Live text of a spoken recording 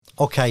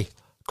Okay,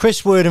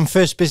 Chris Worden,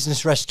 First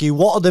Business Rescue.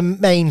 What are the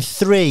main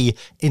 3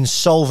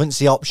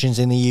 insolvency options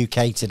in the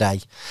UK today?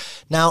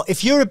 Now,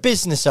 if you're a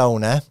business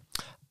owner,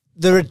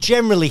 there are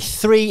generally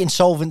 3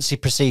 insolvency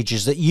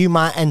procedures that you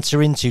might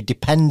enter into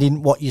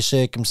depending what your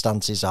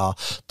circumstances are.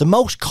 The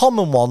most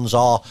common ones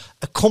are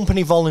a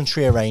company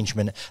voluntary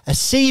arrangement. A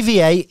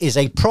CVA is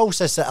a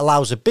process that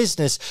allows a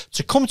business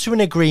to come to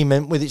an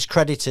agreement with its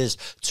creditors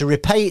to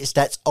repay its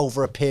debts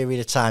over a period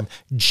of time,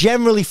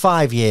 generally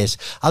 5 years.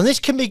 And this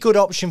can be a good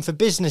option for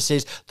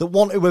businesses that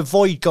want to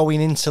avoid going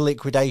into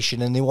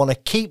liquidation and they want to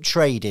keep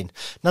trading.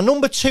 Now,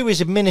 number 2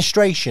 is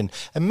administration.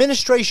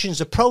 Administration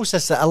is a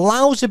process that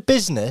allows a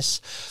business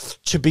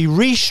to be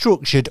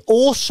restructured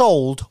or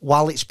sold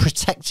while it's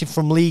protected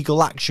from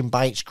legal action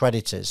by its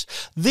creditors.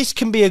 This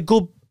can be a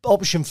good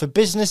option for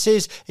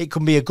businesses, it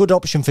can be a good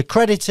option for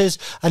creditors,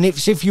 and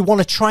if you want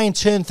to try and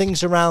turn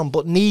things around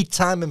but need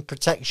time and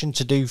protection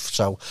to do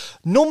so.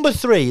 Number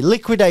 3,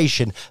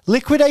 liquidation.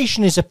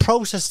 Liquidation is a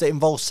process that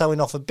involves selling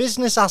off a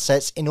business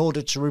assets in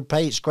order to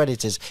repay its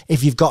creditors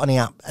if you've got any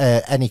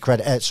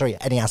assets,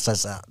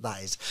 that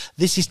is.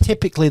 This is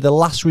typically the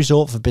last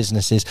resort for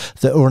businesses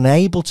that are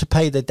unable to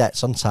pay their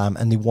debts on time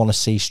and they want to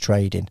cease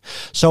trading.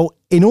 So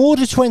in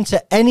order to enter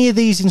any of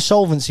these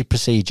insolvency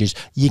procedures,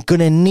 you're going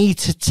to need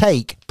to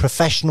take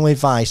professional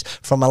advice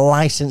from a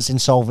licensed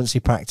insolvency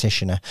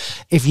practitioner.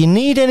 If you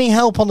need any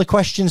help on the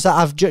questions that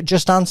I've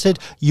just answered,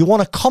 you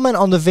want to comment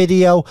on the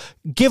video,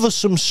 give us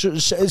some,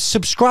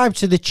 subscribe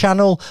to the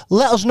channel,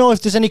 let us know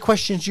if there's any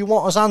questions you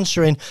want us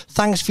answering.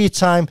 Thanks for your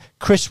time.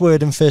 Chris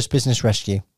Worden, First Business Rescue.